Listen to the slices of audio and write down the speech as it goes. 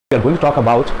We are going to talk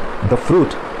about the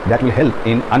fruit that will help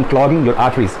in unclogging your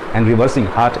arteries and reversing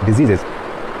heart diseases.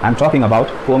 I'm talking about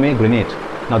pomegranate.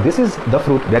 Now this is the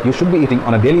fruit that you should be eating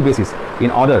on a daily basis in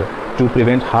order to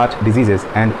prevent heart diseases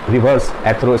and reverse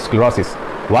atherosclerosis.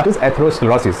 What is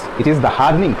atherosclerosis? It is the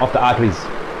hardening of the arteries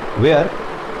where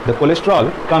the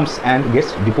cholesterol comes and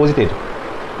gets deposited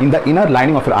in the inner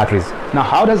lining of your arteries. Now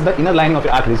how does the inner lining of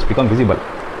your arteries become visible?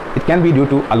 It can be due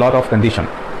to a lot of conditions.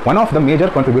 One of the major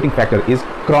contributing factor is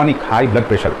chronic high blood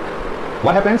pressure.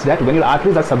 What happens that when your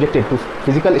arteries are subjected to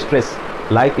physical stress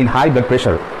like in high blood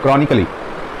pressure chronically,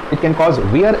 it can cause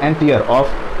wear and tear of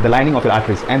the lining of your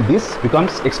arteries, and this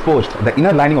becomes exposed. The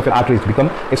inner lining of your arteries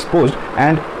become exposed,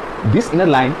 and this inner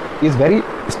line is very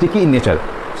sticky in nature.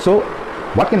 So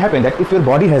what can happen that if your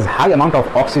body has high amount of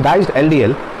oxidized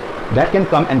LDL, that can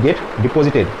come and get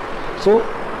deposited. So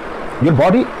your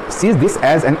body sees this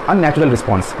as an unnatural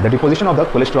response. The deposition of the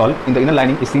cholesterol in the inner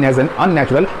lining is seen as an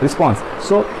unnatural response.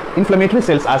 So inflammatory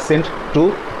cells are sent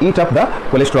to eat up the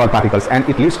cholesterol particles, and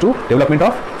it leads to development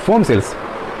of foam cells.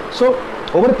 So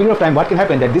over a period of time, what can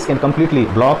happen that this can completely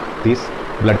block this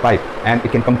blood pipe, and it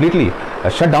can completely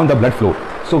shut down the blood flow.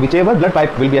 So whichever blood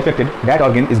pipe will be affected, that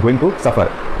organ is going to suffer.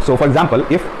 So for example,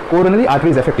 if coronary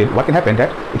artery is affected, what can happen that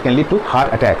it can lead to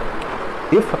heart attack.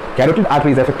 If carotid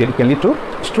artery is affected, it can lead to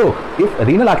stroke. If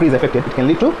renal artery is affected, it can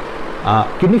lead to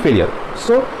kidney failure.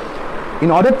 So in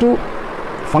order to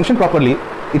function properly,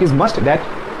 it is must that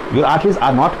your arteries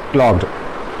are not clogged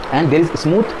and there is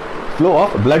smooth flow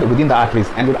of blood within the arteries,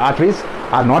 and your arteries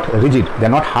are not rigid, they are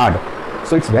not hard.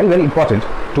 So it's very, very important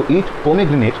to eat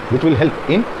pomegranate, which will help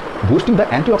in boosting the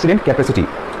antioxidant capacity.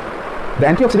 The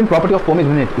antioxidant property of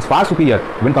pomegranate is far superior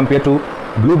when compared to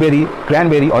blueberry,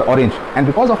 cranberry or orange, and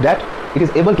because of that it is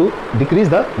able to decrease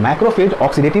the macrophage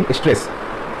oxidative stress.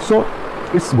 So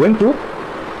it's going to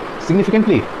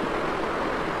significantly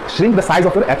shrink the size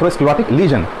of your atherosclerotic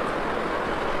lesion.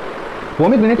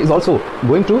 Pomegranate is also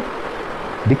going to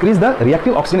decrease the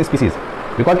reactive oxygen species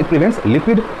because it prevents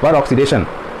lipid peroxidation,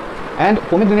 and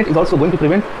pomegranate is also going to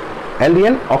prevent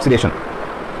LDL oxidation.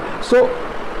 So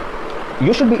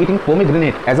you should be eating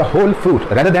pomegranate as a whole fruit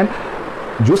rather than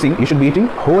juicing. You should be eating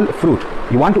whole fruit.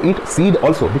 You want to eat seed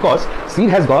also, because seed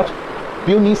has got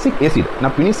punicic acid. Now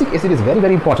punicic acid is very,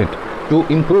 very important to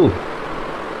improve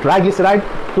triglyceride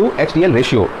to HDL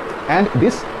ratio, and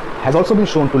this has also been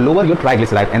shown to lower your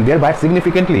triglyceride and thereby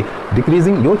significantly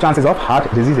decreasing your chances of heart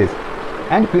diseases.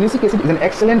 And punicic acid is an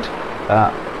excellent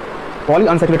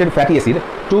polyunsaturated fatty acid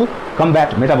to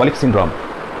combat metabolic syndrome.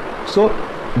 So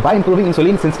by improving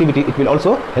insulin sensitivity, it will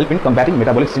also help in combating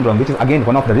metabolic syndrome, which is again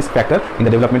one of the risk factor in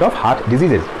the development of heart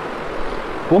diseases.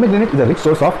 Pomegranate is a rich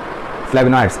source of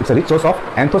flavonoids. It's a rich source of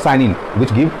anthocyanin,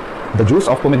 which give the juice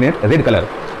of pomegranate a red color.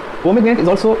 Pomegranate is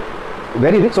also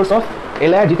very rich source of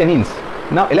elagitanins.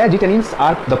 Now elagitanins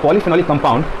are the polyphenolic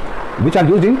compound which are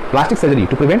used in plastic surgery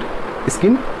to prevent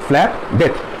skin flap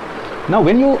death. Now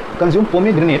when you consume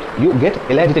pomegranate, you get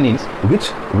elagitanins, which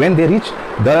when they reach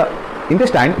the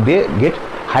intestine, they get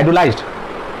hydrolyzed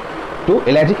to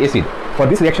ellagic acid. For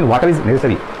this reaction, water is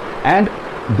necessary, and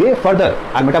they further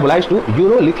are metabolized to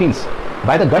urolithins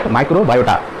by the gut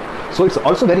microbiota. So it's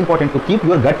also very important to keep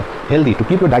your gut healthy, to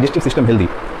keep your digestive system healthy,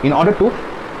 in order to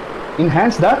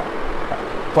enhance the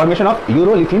formation of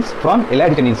urolithins from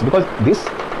elagitanins, because this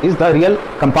is the real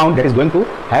compound that is going to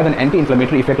have an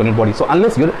anti-inflammatory effect on your body. So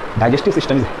unless your digestive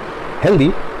system is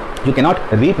healthy, you cannot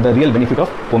reap the real benefit of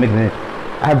pomegranate.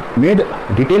 I have made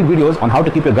detailed videos on how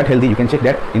to keep your gut healthy. You can check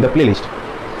that in the playlist.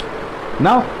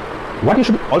 Now what you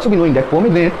should also be knowing that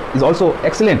pomegranate is also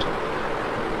excellent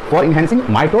for enhancing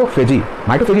mitophagy.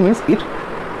 Mitophagy means it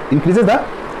increases the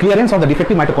clearance of the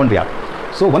defective mitochondria.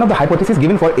 So one of the hypotheses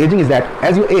given for aging is that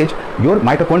as you age, your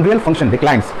mitochondrial function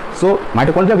declines. So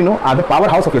mitochondria, we know, are the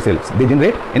powerhouse of your cells. They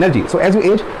generate energy. So as you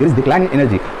age, there is decline in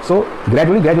energy. So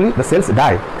gradually the cells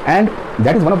die, and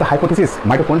that is one of the hypotheses.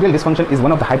 Mitochondrial dysfunction is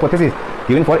one of the hypotheses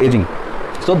given for aging.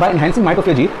 So by enhancing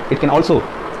mitophagy, it can also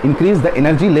increase the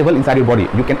energy level inside your body.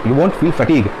 You won't feel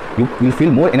fatigue. You will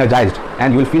feel more energized,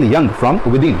 and you will feel young from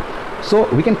within. So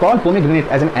we can call pomegranate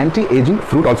as an anti-aging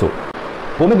fruit also.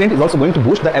 Pomegranate is also going to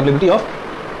boost the availability of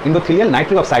endothelial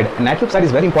nitric oxide. And nitric oxide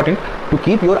is very important to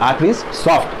keep your arteries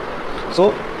soft.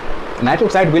 So nitric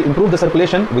oxide will improve the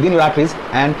circulation within your arteries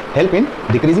and help in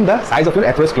decreasing the size of your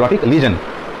atherosclerotic lesion.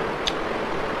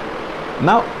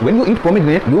 Now when you eat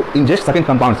pomegranate, you ingest certain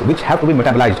compounds which have to be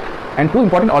metabolized, and two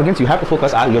important organs you have to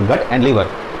focus are your gut and liver.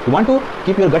 You want to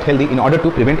keep your gut healthy in order to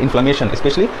prevent inflammation,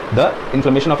 especially the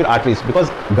inflammation of your arteries, because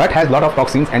gut has a lot of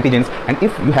toxins, antigens, and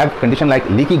if you have condition like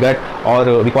leaky gut,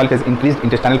 or we call it as increased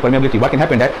intestinal permeability, what can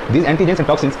happen that these antigens and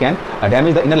toxins can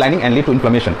damage the inner lining and lead to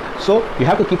inflammation. So you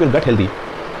have to keep your gut healthy.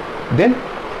 Then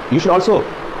you should also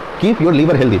keep your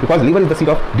liver healthy, because liver is the seat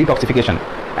of detoxification,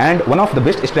 and one of the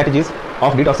best strategies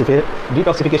of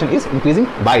detoxification is increasing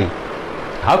bile.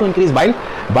 How to increase bile?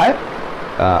 By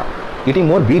eating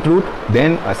more beetroot,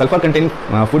 then sulfur containing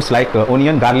foods like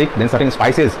onion, garlic, then certain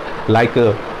spices like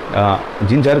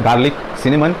ginger, garlic,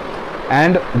 cinnamon,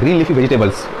 and green leafy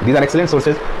vegetables. These are excellent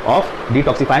sources of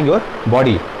detoxifying your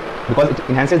body, because it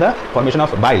enhances the formation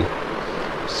of bile.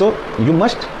 So you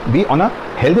must be on a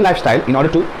healthy lifestyle in order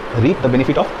to reap the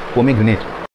benefit of pomegranate.